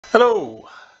Hello!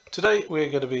 Today we're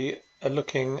going to be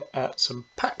looking at some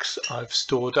packs I've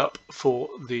stored up for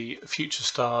the Future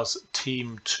Stars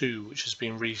Team 2, which has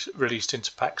been released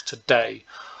into packs today.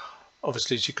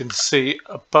 Obviously, as you can see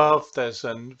above, there's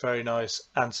a very nice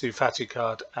Ansu Fati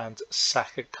card and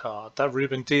Saka card. That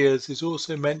Ruben Diaz is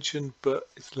also mentioned, but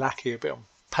it's lacking a bit on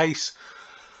pace.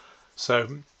 So,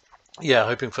 yeah,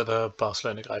 hoping for the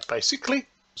Barcelona guy, basically.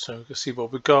 So we can see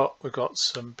what we've got. We've got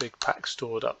some big packs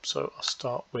stored up. So I'll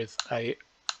start with a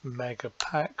mega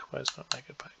pack. Where's that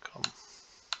mega pack on?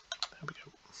 There we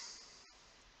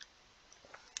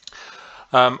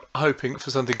go. Hoping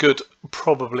for something good.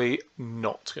 Probably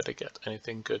not going to get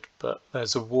anything good, but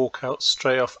there's a walkout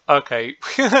straight off. Okay,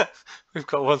 we've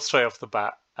got one straight off the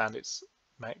bat, and it's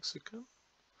Mexican.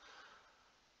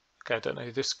 Okay, I don't know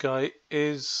who this guy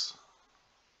is.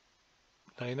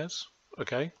 Lainez.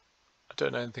 Okay. I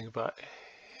don't know anything about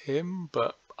him,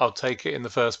 but I'll take it in the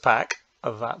first pack.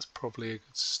 That's probably a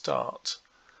good start.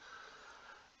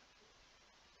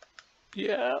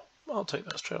 Yeah, I'll take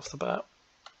that straight off the bat.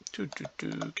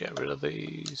 Get rid of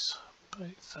these.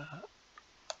 Break that.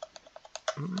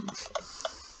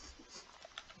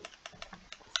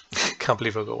 Can't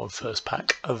believe I got one first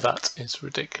pack. That is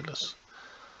ridiculous.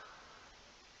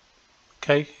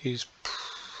 Okay, he's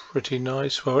pretty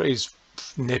nice. Well, he's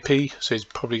nippy, so he's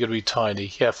probably going to be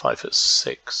tiny. Yeah, 5'6",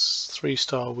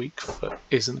 3-star weak foot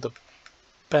isn't the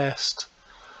best,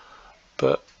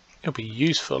 but it'll be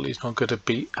useful. He's not going to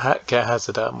get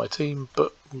Hazard out of my team,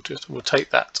 but we'll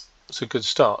take that. It's a good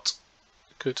start.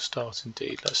 Good start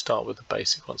indeed. Let's start with the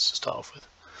basic ones to start off with.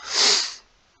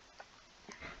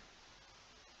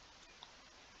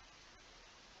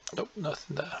 Nope,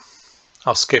 nothing there.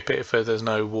 I'll skip it if there's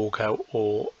no walkout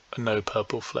or no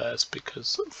purple flares,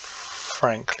 because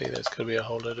frankly there's going to be a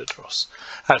whole load of dross.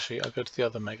 Actually, I'll go to the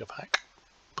other mega pack.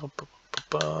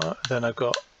 Then I've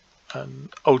got an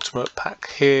ultimate pack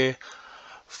here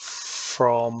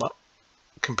from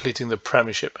completing the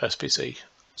Premiership SBC.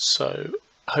 So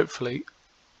hopefully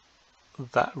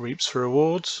that reaps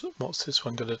rewards. What's this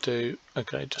one going to do?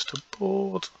 Okay, just a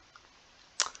board.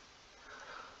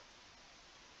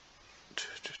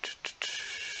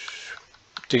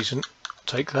 Decent.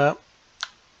 Take that.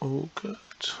 All good.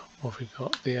 What have we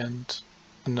got at the end?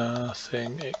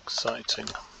 Nothing exciting.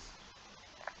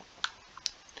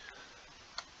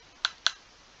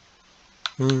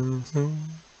 Mega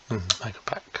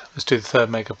pack. Let's do the third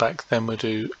mega pack, then we'll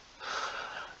do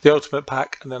the ultimate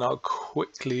pack, and then I'll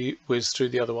quickly whiz through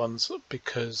the other ones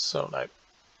because, oh no,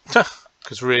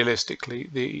 because realistically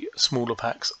the smaller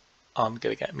packs aren't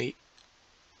going to get me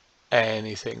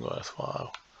anything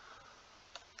worthwhile.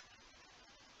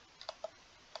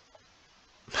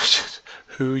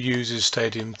 Who uses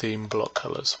stadium theme block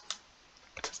colours?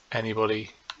 Does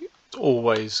anybody?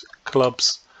 Always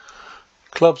clubs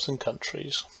and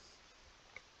countries.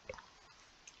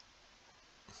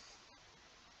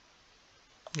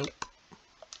 Nope.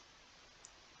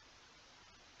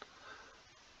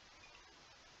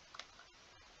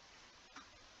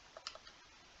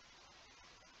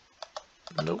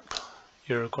 Nope.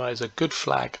 Uruguay is a good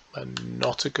flag, but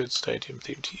not a good stadium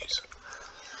theme to use.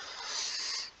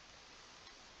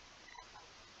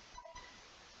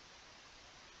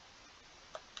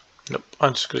 Nope,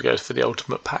 I'm just going to go for the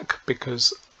ultimate pack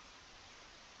because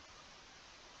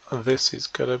this is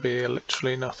going to be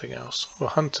literally nothing else. Well,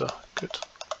 Hunter, good.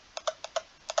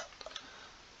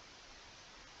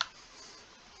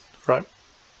 Right.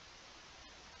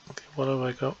 Okay, what have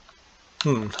I got?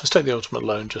 Let's take the ultimate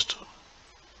loan just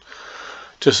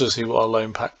to see what our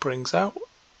loan pack brings out.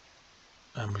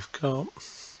 And we've got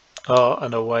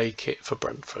an away kit for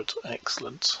Brentford.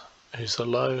 Excellent. Who's the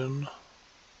loan?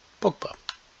 Pogba.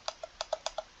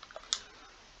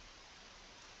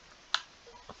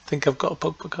 I think I've got a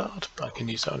Pogba card, but I can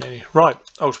use that on any. Right,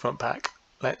 ultimate pack.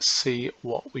 Let's see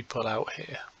what we pull out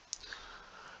here.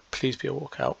 Please be a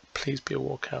walkout. Please be a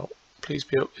walkout. Please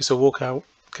be a. It's a walkout.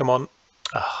 Come on.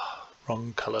 Ah,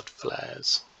 wrong coloured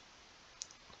flares.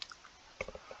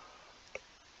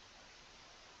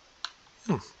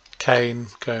 Kane,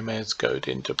 Gomez,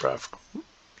 Godin, Dubrav.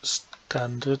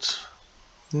 Standard.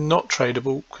 Not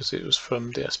tradable because it was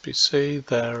from the SBC.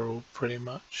 They're all pretty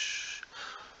much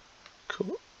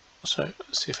cool. So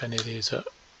let's see if any of these are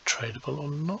tradable or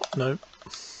not. No.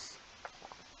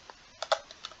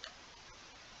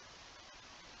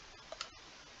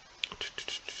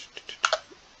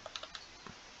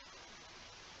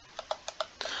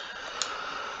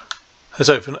 Let's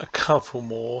open a couple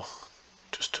more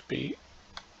just to be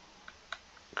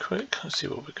quick. Let's see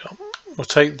what we got. We'll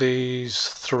take these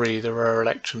three, the rare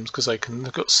electrums, because they've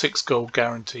got 6 gold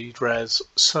guaranteed rares.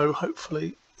 So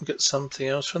hopefully get something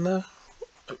else from there.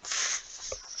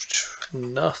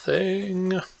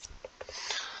 Nothing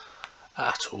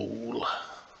at all.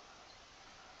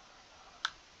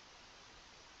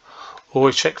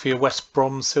 Always check for your West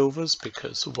Brom silvers,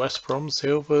 because West Brom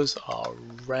silvers are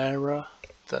rarer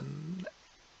than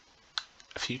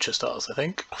future stars, I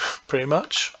think, pretty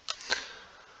much.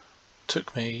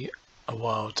 Took me a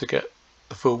while to get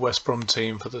the full West Brom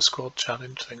team for the squad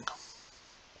challenge thing.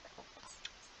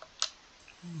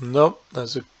 Nope,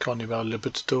 there's a Carnival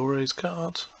Libertadores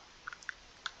card.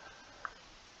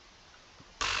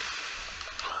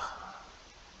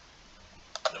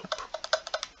 Nope.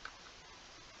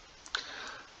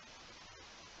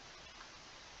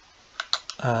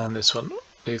 And this one,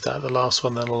 leave that the last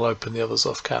one, then I'll open the others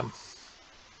off cam.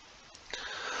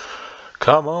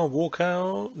 Come on, walk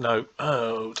out. No.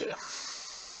 Oh dear.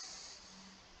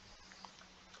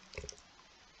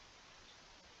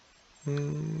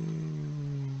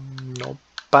 Not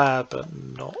bad, but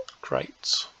not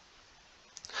great.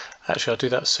 Actually, I'll do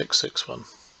that 6/6 one.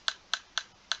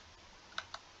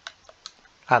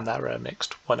 And that rare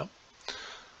mixed. Why not?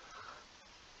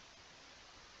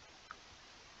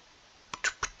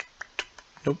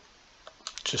 Nope.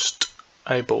 Just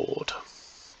a board.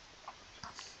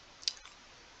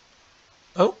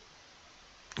 Oh.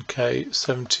 Okay,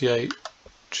 78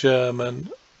 German.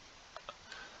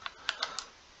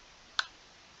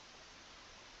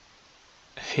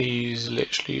 He's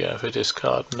literally going for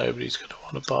discard. Nobody's going to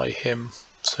want to buy him.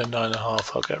 So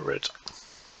 9.5 I'll get rid.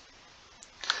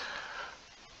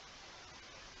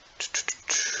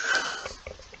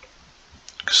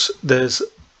 There's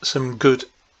some good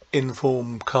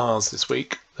inform cars this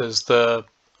week. There's the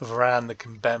Varane, the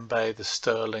Kimpembe, the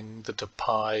Sterling, the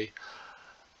Depay,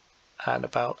 and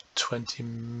about 20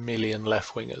 million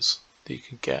left wingers that you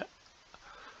can get.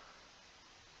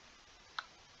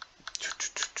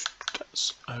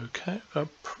 That's okay.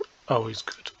 Oh, he's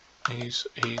good. He's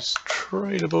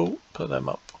tradable. Put them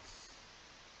up.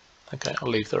 Okay, I'll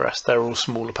leave the rest. They're all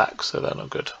smaller packs, so they're not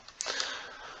good.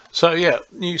 So yeah,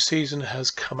 new season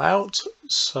has come out.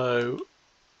 So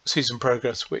season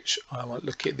progress, which I might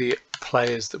look at the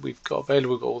players that we've got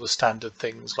available. We've got all the standard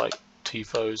things like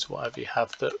tifos, whatever you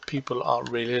have that people aren't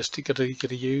realistically going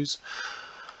to use.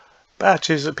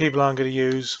 Batches that people aren't going to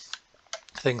use.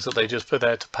 Things that they just put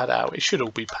there to pad out. It should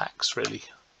all be packs, really. It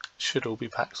should all be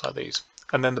packs like these.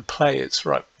 And then the players,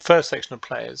 right, first section of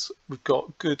players, we've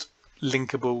got good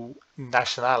linkable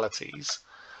nationalities,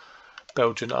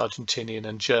 Belgian, Argentinian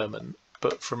and German,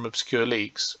 but from obscure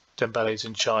leagues. Dembele's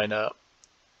in China,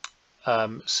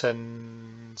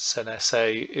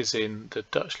 Senese is in the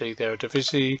Dutch league, the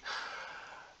Eredivisie,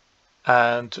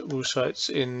 and Woolsite's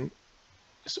in,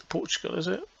 is it Portugal, is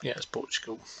it? Yeah, it's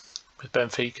Portugal, with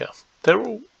Benfica. They're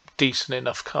all decent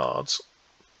enough cards,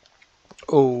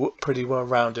 all pretty well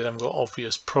rounded and got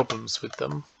obvious problems with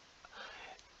them.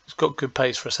 He's got good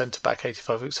pace for a centre-back,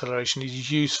 85 acceleration.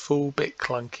 He's useful, bit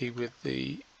clunky with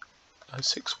the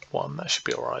 6-1, that should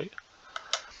be alright.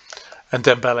 And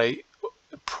Dembele,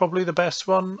 probably the best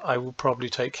one. I will probably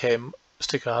take him,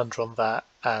 stick 100 on that,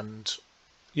 and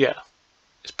yeah,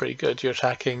 it's pretty good. You're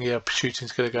attacking, your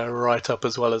shooting's going to go right up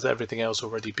as well as everything else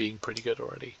already being pretty good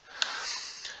already.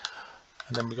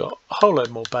 And then we've got a whole load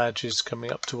more badges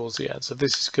coming up towards the end. So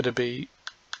this is going to be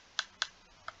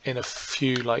in a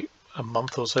few, like a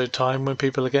month or so time when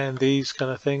people are getting these kind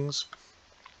of things.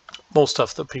 More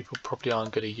stuff that people probably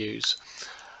aren't going to use.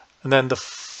 And then the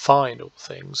final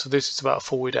thing. So this is about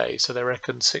 4 days. So they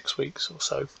reckon 6 weeks or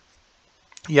so.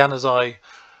 Januzaj,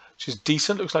 which is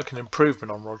decent. Looks like an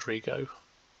improvement on Rodrigo.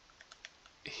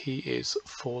 He is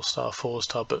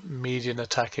 4-star, but median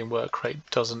attacking work rate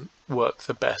doesn't work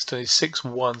the best, and he's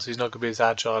 6'1", so he's not going to be as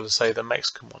agile as, say, the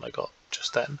Mexican one I got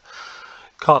just then.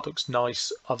 Card looks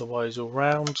nice, otherwise all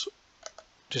round.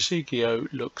 Giorgio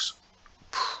looks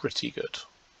pretty good.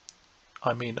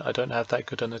 I mean, I don't have that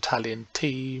good an Italian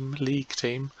league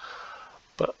team,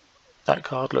 but that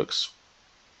card looks,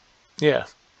 yeah,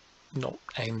 not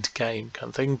end game kind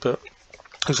of thing, but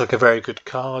looks like a very good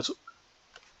card.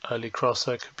 Early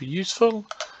crosser could be useful.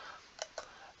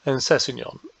 And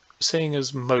Sessegnon, seeing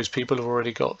as most people have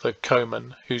already got the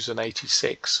Coman, who's an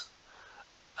 86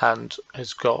 and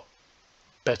has got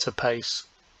better pace,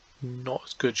 not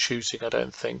as good shooting I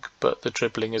don't think, but the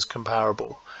dribbling is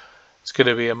comparable. It's going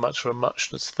to be a much of a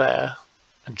muchness there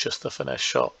and just the finesse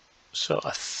shot. So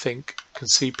I think I can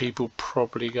see people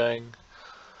probably going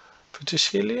for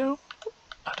Dicilio,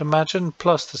 I'd imagine,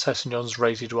 plus the Sessegnon's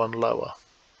rated one lower.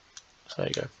 So there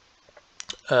you go.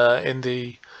 In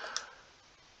the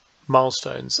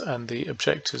milestones and the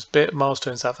objectives bit.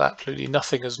 Milestones have absolutely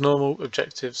nothing as normal.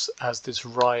 Objectives has this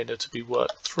rider to be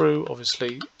worked through.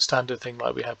 Obviously, standard thing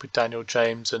like we had with Daniel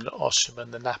James and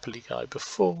Osimhen, the Napoli guy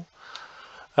before.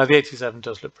 The 87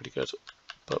 does look pretty good,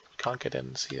 but we can't get in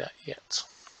and see that yet.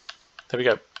 There we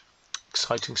go.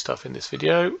 Exciting stuff in this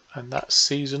video, and that's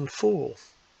season 4.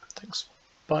 Thanks.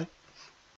 Bye.